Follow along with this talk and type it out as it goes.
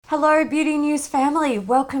Hello, Beauty News family.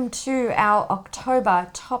 Welcome to our October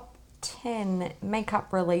top 10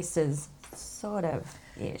 makeup releases. Sort of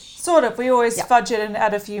ish. Sort of. We always fudge it and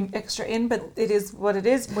add a few extra in, but it is what it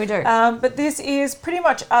is. We do. But this is pretty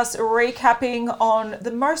much us recapping on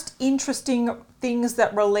the most interesting things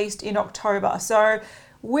that released in October. So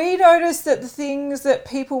we noticed that the things that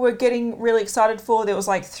people were getting really excited for, there was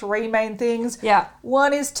like three main things. Yeah.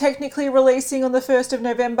 One is technically releasing on the 1st of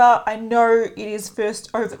November. I know it is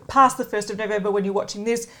past the 1st of November when you're watching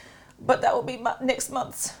this, but that will be next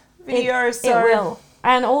month's video. It will.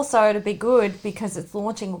 And also it'll be good because it's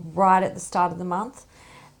launching right at the start of the month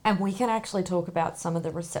and we can actually talk about some of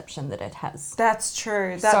the reception that it has. That's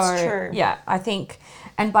true. That's true. Yeah, I think,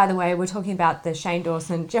 and by the way, we're talking about the Shane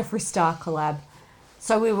Dawson, Jeffree Star collab.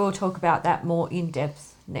 So we will talk about that more in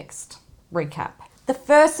depth next recap. The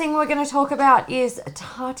first thing we're going to talk about is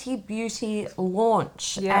Tati Beauty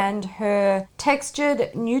launch and her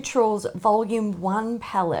Textured Neutrals Volume 1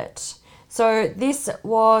 palette. So this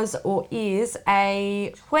was or is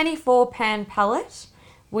a 24 pan palette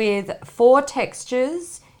with 4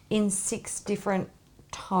 textures in 6 different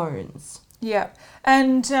tones. Yeah.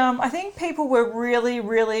 And I think people were really,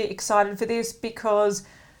 really excited for this because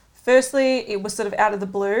firstly, it was sort of out of the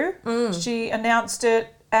blue. She announced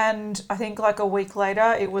it and I think like a week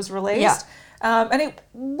later it was released. Yeah. And it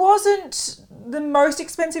wasn't the most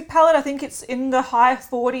expensive palette. I think it's in the high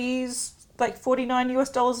 40s, like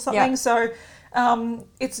 $49 or something. Yeah. So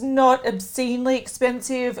it's not obscenely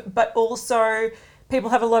expensive, but also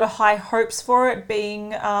people have a lot of high hopes for it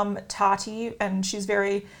being Tati, and she's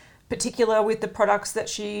very particular with the products that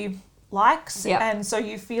she likes. Yep. And so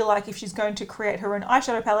you feel like if she's going to create her own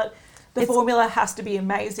eyeshadow palette, the formula has to be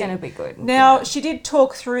amazing. It's going to be good. Now, she did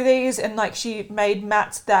talk through these and like she made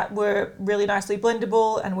mattes that were really nicely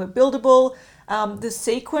blendable and were buildable. The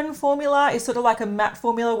sequin formula is sort of like a matte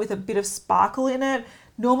formula with a bit of sparkle in it.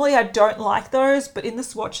 Normally I don't like those, but in the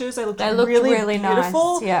swatches they look really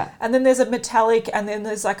beautiful. Nice. Yeah. And then there's a metallic and then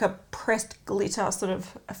there's like a pressed glitter sort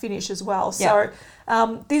of a finish as well. So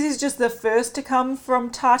this is just the first to come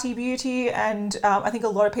from Tati Beauty, and I think a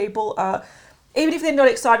lot of people are, even if they're not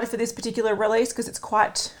excited for this particular release because it's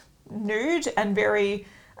quite nude and very,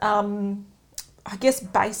 I guess,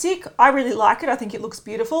 basic. I really like it. I think it looks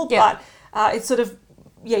beautiful, but it's sort of,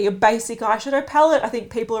 your basic eyeshadow palette. I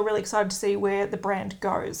think people are really excited to see where the brand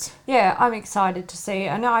goes. Yeah, I'm excited to see,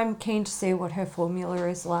 and I'm keen to see what her formula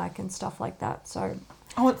is like and stuff like that. So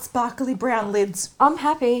I want sparkly brown lids. I'm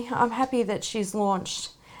happy. I'm happy that she's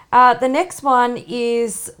launched. The next one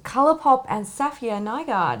is Colourpop and Safia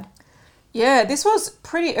Nygaard. Yeah, this was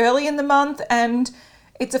pretty early in the month, and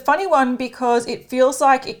it's a funny one because it feels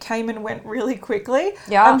like it came and went really quickly.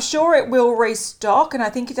 Yeah. I'm sure it will restock, and I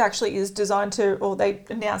think it actually is designed to, or they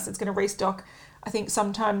announced it's going to restock, I think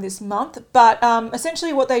sometime this month. But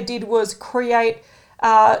essentially what they did was create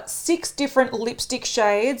 6 different lipstick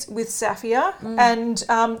shades with Safia, and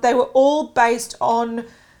they were all based on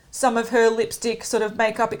some of her lipstick sort of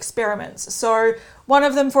makeup experiments. So one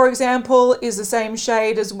of them, for example, is the same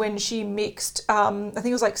shade as when she mixed, I think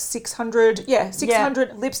it was like 600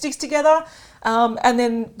 lipsticks together. And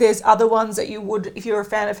then there's other ones that you would, if you're a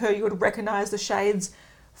fan of her, you would recognize the shades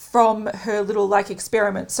from her little like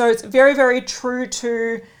experiment. So it's very, very true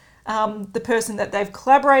to the person that they've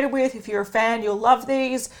collaborated with. If you're a fan, you'll love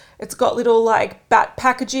these. It's got little like bat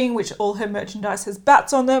packaging, which all her merchandise has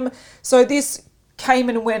bats on them. So this came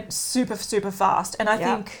and went super, super fast. And I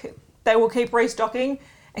think they will keep restocking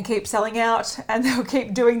and keep selling out, and they'll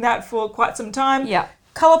keep doing that for quite some time. Yeah.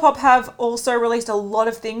 Colourpop have also released a lot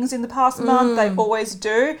of things in the past month. They always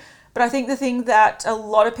do. But I think the thing that a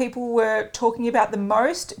lot of people were talking about the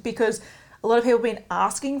most, because a lot of people have been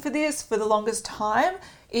asking for this for the longest time,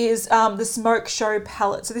 is the Smoke Show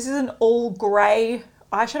palette. So this is an all grey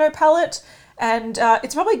eyeshadow palette. And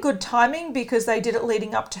it's probably good timing because they did it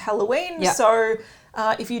leading up to Halloween. Yep. So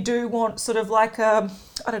if you do want sort of like a,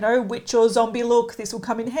 I don't know, witch or zombie look, this will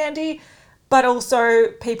come in handy. But also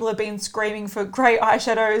people have been screaming for grey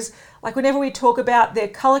eyeshadows. Like whenever we talk about their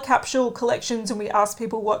colour capsule collections and we ask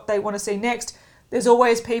people what they want to see next, there's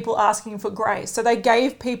always people asking for grey. So they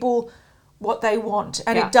gave people what they want.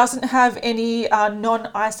 And it doesn't have any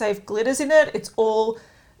non-eye safe glitters in it. It's all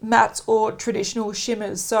mattes or traditional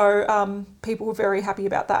shimmers. So people were very happy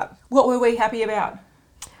about that. What were we happy about?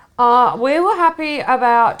 We were happy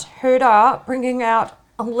about Huda bringing out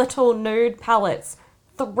a little nude palettes,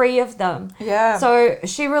 3 of them. Yeah. So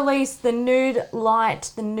she released the nude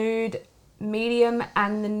light, the nude medium,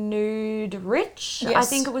 and the nude rich, I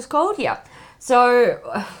think it was called. Yeah.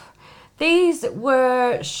 So these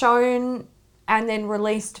were shown and then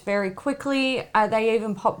released very quickly. They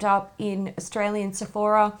even popped up in Australian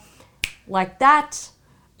Sephora like that.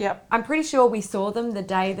 Yep. I'm pretty sure we saw them the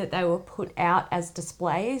day that they were put out as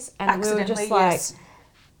displays, and we were just like, yes.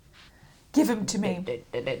 Give them to me.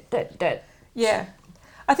 "Da." Yeah.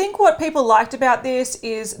 I think what people liked about this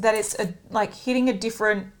is that it's hitting a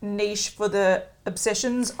different niche for the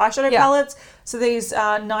Obsessions eyeshadow palettes. So these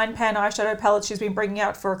 9-pan eyeshadow palettes she's been bringing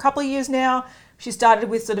out for a couple of years now. She started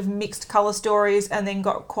with sort of mixed color stories and then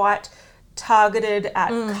got quite targeted at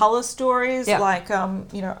color stories, like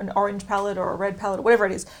an orange palette or a red palette or whatever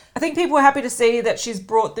it is. I think people were happy to see that she's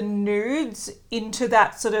brought the nudes into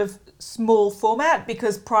that sort of small format,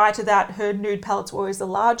 because prior to that her nude palettes were always the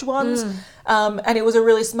large ones, and it was a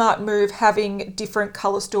really smart move having different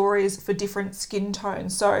color stories for different skin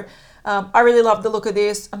tones. So I really love the look of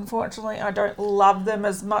this. Unfortunately, I don't love them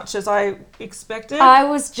as much as I expected. I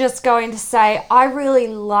was just going to say, I really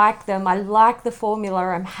like them. I like the formula.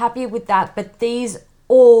 I'm happy with that. But these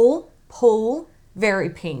all pull very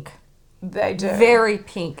pink. They do. Very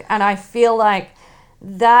pink. And I feel like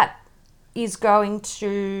that is going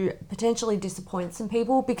to potentially disappoint some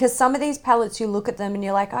people, because some of these palettes, you look at them and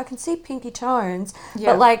you're like, I can see pinky tones.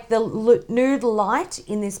 But like the nude light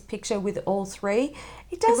in this picture with all three,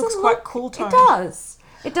 it doesn't looks quite cool toned. It does.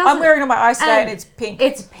 It does. I'm wearing it on my eyes today and it's pink.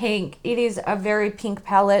 It's pink. It is a very pink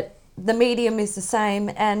palette. The medium is the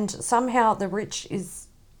same, and somehow the rich is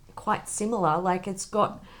quite similar. Like it's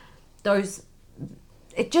got those,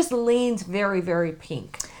 it just leans very, very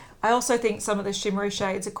pink. I also think some of the shimmery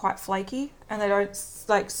shades are quite flaky and they don't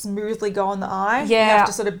like smoothly go on the eye. Yeah. You have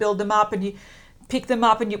to sort of build them up and you pick them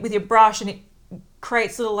up and with your brush, and it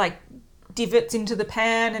creates little like divots into the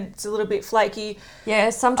pan and it's a little bit flaky.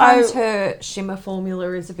 Yeah, sometimes her shimmer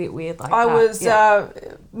formula is a bit weird like I that.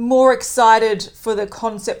 was more excited for the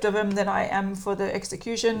concept of them than I am for the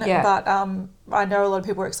execution, but I know a lot of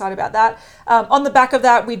people are excited about that. On the back of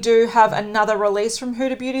that, we do have another release from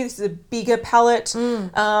Huda Beauty. This is a bigger palette,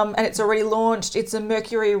 and it's already launched. It's a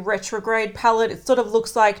Mercury Retrograde palette. It sort of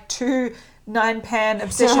looks like two 9-pan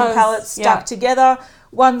Obsession palettes stuck together.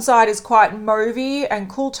 One side is quite mauvey and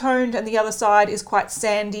cool toned, and the other side is quite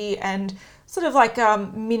sandy and sort of like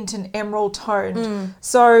mint and emerald toned.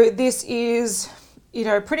 So this is,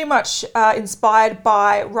 pretty much inspired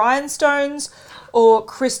by rhinestones or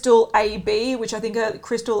Crystal AB, which I think are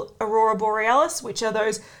Crystal Aurora Borealis, which are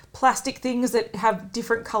those plastic things that have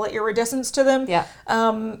different color iridescence to them. Yeah.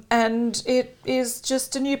 And it is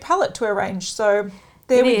just a new palette to arrange. So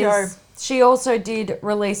there we go. She also did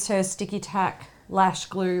release her Sticky Tack lash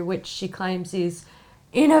glue, which she claims is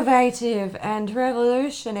innovative and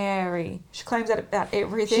revolutionary. She claims that about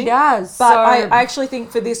everything. She does. But I actually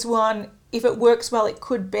think for this one, if it works well, it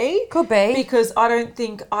could be. Could be. Because I don't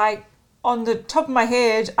think on the top of my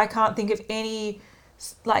head, I can't think of any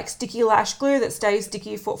like sticky lash glue that stays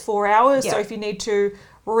sticky for 4 hours. Yeah. So if you need to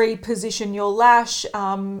reposition your lash,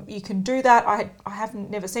 you can do that. I haven't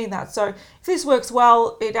never seen that. So if this works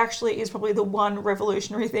well, it actually is probably the one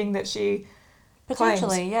revolutionary thing that she potentially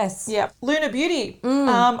claims. Yes. Yeah. Lunar Beauty.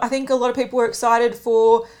 I think a lot of people were excited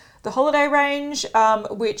for the holiday range,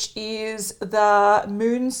 which is the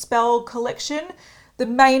Moon Spell collection. The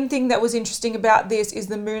main thing that was interesting about this is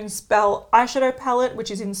the Moon Spell eyeshadow palette,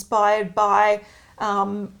 which is inspired by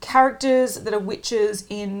characters that are witches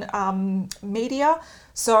in media.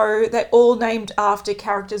 So they're all named after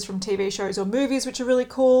characters from TV shows or movies, which are really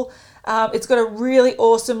cool. It's got a really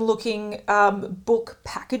awesome looking book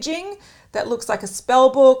packaging that looks like a spell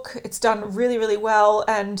book. It's done really, really well.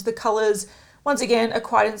 And the colours, once again, are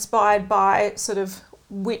quite inspired by sort of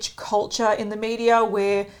witch culture in the media,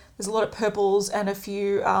 where there's a lot of purples and a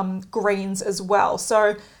few greens as well.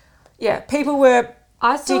 So yeah, people were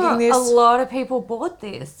digging this. A lot of people bought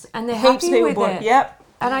this and they're Heaps of happy people with bought it. Yep.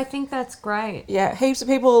 And I think that's great. Yeah, heaps of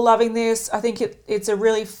people are loving this. I think it's a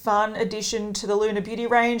really fun addition to the Lunar Beauty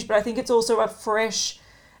range, but I think it's also a fresh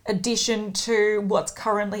addition to what's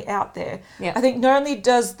currently out there. Yeah. I think not only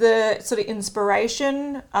does the sort of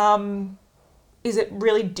inspiration, is it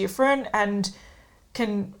really different and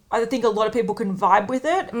I think a lot of people can vibe with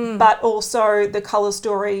it, but also the color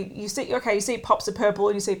story, you see pops of purple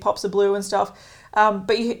and you see pops of blue and stuff,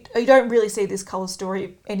 but you don't really see this color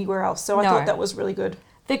story anywhere else. So I thought that was really good.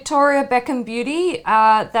 Victoria Beckham Beauty,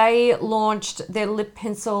 they launched their lip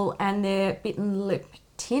pencil and their bitten lip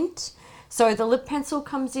tint. So the lip pencil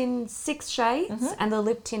comes in 6 shades and the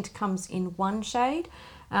lip tint comes in 1 shade.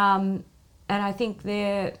 And I think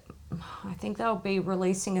they'll be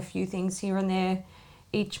releasing a few things here and there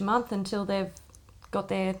each month until they've got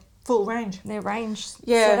their full range. Their range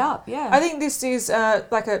Yeah. set up, yeah. I think this is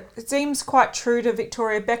it seems quite true to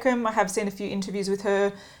Victoria Beckham. I have seen a few interviews with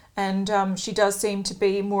her, and she does seem to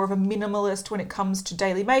be more of a minimalist when it comes to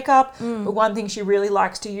daily makeup. But one thing she really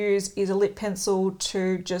likes to use is a lip pencil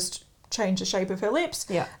to just change the shape of her lips.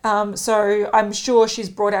 Yeah. So I'm sure she's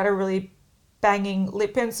brought out a really banging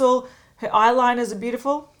lip pencil. Her eyeliners are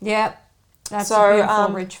beautiful. Yeah. That's So, a beautiful,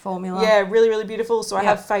 rich formula. Yeah, really, really beautiful. So I Yep.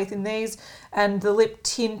 have faith in these. And the lip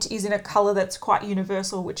tint is in a colour that's quite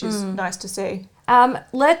universal, which is nice to see.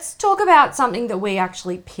 Let's talk about something that we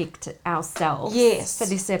actually picked ourselves Yes. for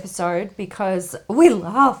this episode because we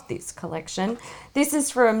love this collection. This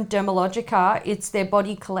is from Dermalogica. It's their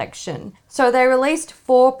body collection. So they released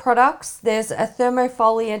 4 products. There's a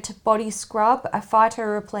thermofoliant body scrub, a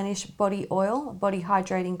phyto-replenish body oil, a body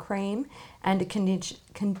hydrating cream, and a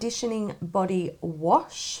conditioning body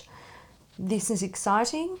wash. This is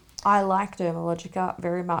exciting. I like Dermalogica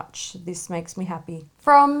very much. This makes me happy.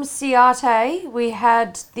 From Ciate, we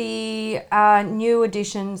had the new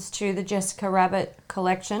additions to the Jessica Rabbit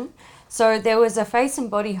collection. So there was a face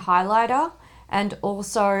and body highlighter and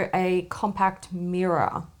also a compact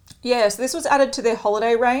mirror. Yes, this was added to their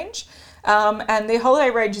holiday range. And their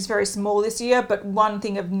holiday range is very small this year, but one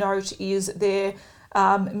thing of note is their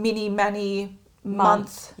Mini Mani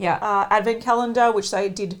month advent calendar, which they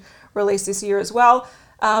did release this year as well.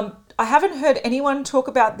 I haven't heard anyone talk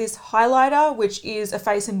about this highlighter, which is a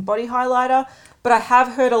face and body highlighter, but I have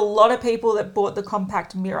heard a lot of people that bought the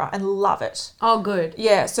compact mirror and love it. Oh, good.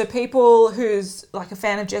 Yeah, so people who's like a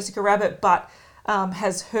fan of Jessica Rabbit, but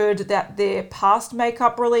has heard that their past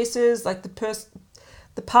makeup releases, like the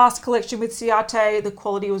past collection with Ciate, the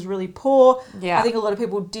quality was really poor. Yeah. I think a lot of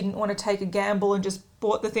people didn't want to take a gamble and just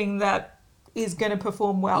bought the thing that is going to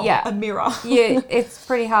perform well, Yeah. a mirror. Yeah, it's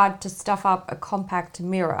pretty hard to stuff up a compact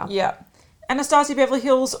mirror. Yeah. Anastasia Beverly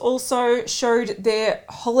Hills also showed their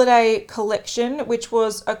holiday collection, which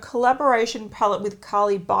was a collaboration palette with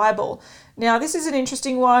Carly Bible. Now, this is an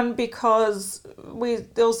interesting one because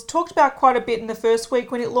there was talked about quite a bit in the first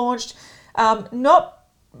week when it launched.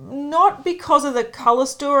 Not because of the color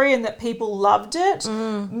story and that people loved it,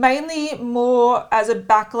 mainly more as a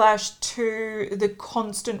backlash to the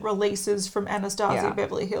constant releases from Anastasia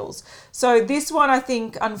Beverly Hills. So this one, I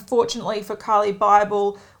think, unfortunately for Carly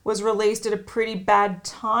Bible, was released at a pretty bad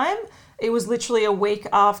time. It was literally a week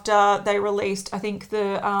after they released, I think,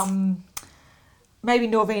 the maybe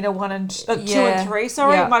Norvina 1 and 2 and 3,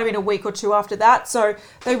 sorry. Yeah. It might have been a week or two after that. So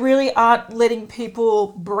they really aren't letting people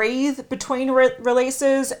breathe between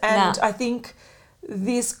releases. And I think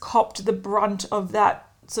this copped the brunt of that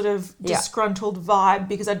sort of disgruntled vibe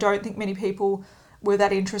because I don't think many people were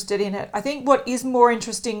that interested in it. I think what is more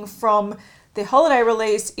interesting from the holiday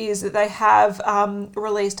release is that they have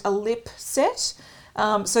released a lip set.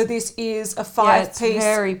 So this is a 5-piece. It's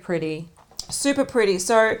very pretty. Super pretty.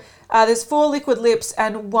 So there's 4 liquid lips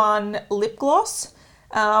and 1 lip gloss.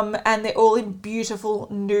 And they're all in beautiful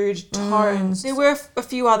nude tones. There were a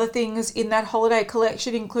few other things in that holiday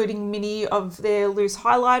collection, including many of their loose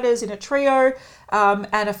highlighters in a trio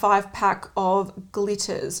and a 5-pack of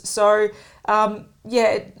glitters. So,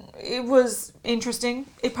 it was interesting.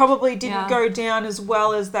 It probably didn't go down as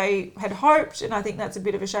well as they had hoped, and I think that's a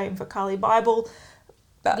bit of a shame for Carly Bible.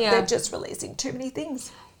 But they're just releasing too many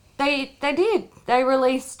things. They did. They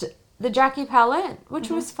released the Jackie palette, which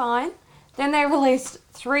was fine. Then they released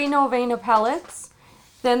 3 Norvina palettes.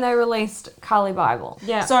 Then they released Carly Bible.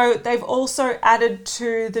 Yeah. So they've also added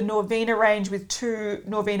to the Norvina range with 2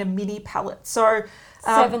 Norvina mini palettes. So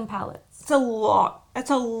 7 palettes. it's a lot. It's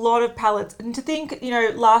a lot of palettes. And to think,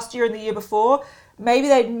 last year and the year before, maybe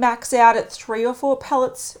they'd max out at 3 or 4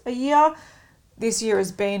 palettes a year. This year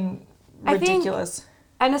has been ridiculous.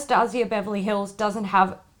 I think Anastasia Beverly Hills doesn't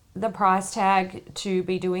have the price tag to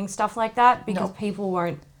be doing stuff like that because people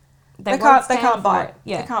won't. They can't buy it.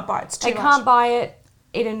 Yeah. They can't buy it. It's too They much. can't buy it.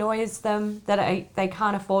 It annoys them that they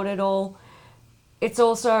can't afford it all. It's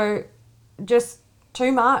also just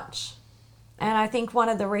too much. And I think one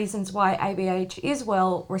of the reasons why ABH is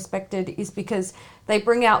well respected is because they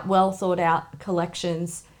bring out well thought out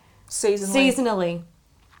collections seasonally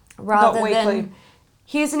rather Not weekly. than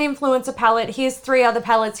here's an influencer palette, here's 3 other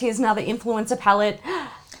palettes, here's another influencer palette.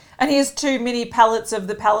 And here's 2 mini palettes of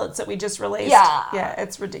the palettes that we just released. Yeah,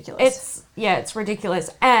 it's ridiculous. It's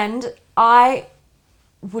ridiculous. And I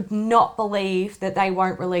would not believe that they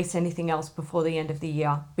won't release anything else before the end of the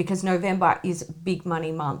year because November is big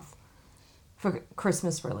money month for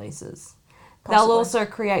Christmas releases. Possibly. They'll also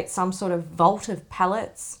create some sort of vault of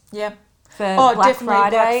palettes Yeah. for Black definitely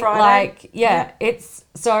Friday. Black Friday. It's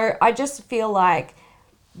so I just feel like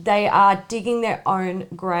they are digging their own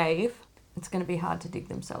grave. It's going to be hard to dig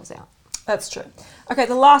themselves out. That's true. Okay,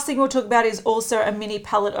 the last thing we'll talk about is also a mini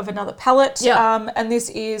palette of another palette. Yeah. And this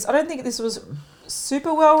is, I don't think this was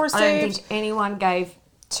super well received. I don't think anyone gave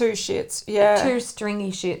two shits. Yeah. two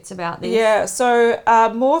stringy shits about this. Yeah, so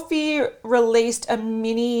Morphe released a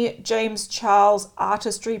mini James Charles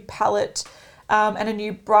artistry palette and a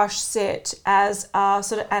new brush set as a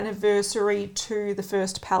sort of anniversary to the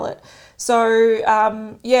first palette. So,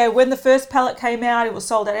 when the first palette came out, it was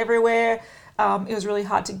sold out everywhere. It was really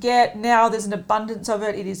hard to get. Now there's an abundance of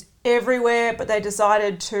it. It is everywhere, but they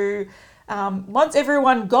decided to, once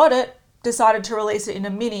everyone got it, decided to release it in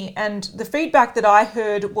a mini. And the feedback that I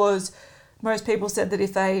heard was most people said that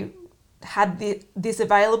if they had this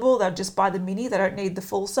available, they'd just buy the mini. They don't need the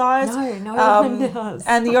full size. No one does.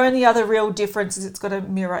 And the only other real difference is it's got a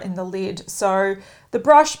mirror in the lid. So the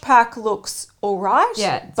brush pack looks all right.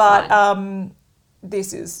 Yeah, it's but fine.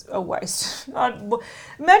 this is a waste. Imagine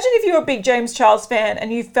if you were a big James Charles fan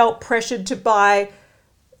and you felt pressured to buy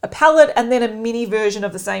a palette and then a mini version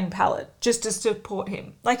of the same palette just to support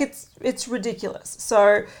him. Like it's ridiculous.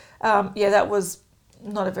 So that was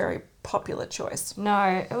not a very popular choice.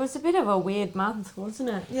 No, it was a bit of a weird month, wasn't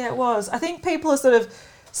it? Yeah, it was. I think people are sort of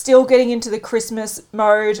still getting into the Christmas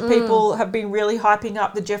mode. People have been really hyping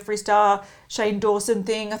up the Jeffree Star, Shane Dawson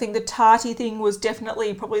thing. I think the Tati thing was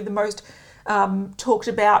definitely probably the most talked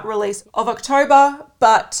about release of October.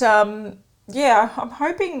 But I'm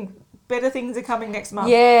hoping better things are coming next month.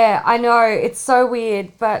 Yeah, I know. It's so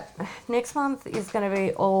weird, but next month is going to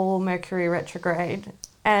be all Mercury retrograde.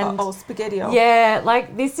 And spaghetti. Yeah,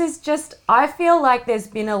 like this is just, I feel like there's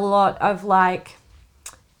been a lot of like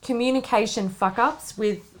communication fuck ups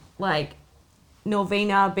with like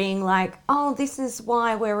Norvina being like, oh, this is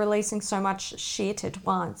why we're releasing so much shit at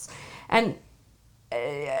once. And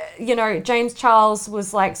James Charles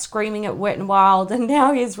was like screaming at Wet n Wild, and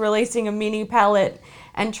now he's releasing a mini palette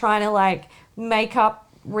and trying to like make up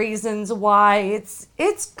reasons why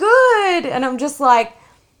it's good. And I'm just like,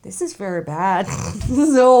 this is very bad.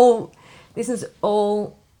 This is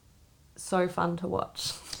all so fun to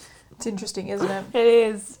watch. It's interesting, isn't it?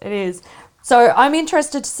 It is. So I'm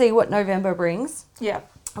interested to see what November brings. Yeah.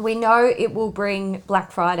 We know it will bring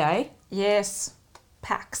Black Friday. Yes.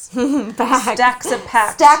 Packs. Packs. Stacks of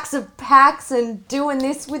packs. Stacks of packs and doing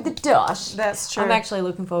this with the dosh. That's true. I'm actually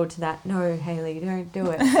looking forward to that. No, Hayley, don't do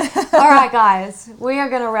it. All right, guys. We are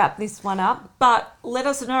going to wrap this one up. But let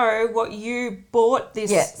us know what you bought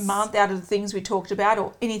this month out of the things we talked about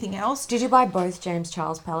or anything else. Did you buy both James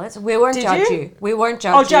Charles palettes? We won't Did judge you? you. We won't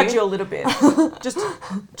judge I'll you. judge you a little bit.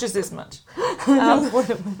 just this much.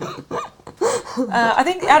 I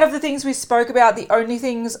think out of the things we spoke about, the only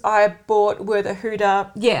things I bought were the Huda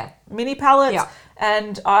mini palettes,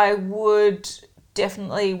 and I would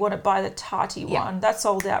definitely want to buy the Tati one. That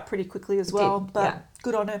sold out pretty quickly as well, but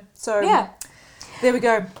good on her. So there we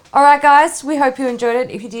go. All right, guys, we hope you enjoyed it.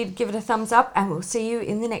 If you did, give it a thumbs up, and we'll see you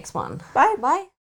in the next one. Bye. Bye.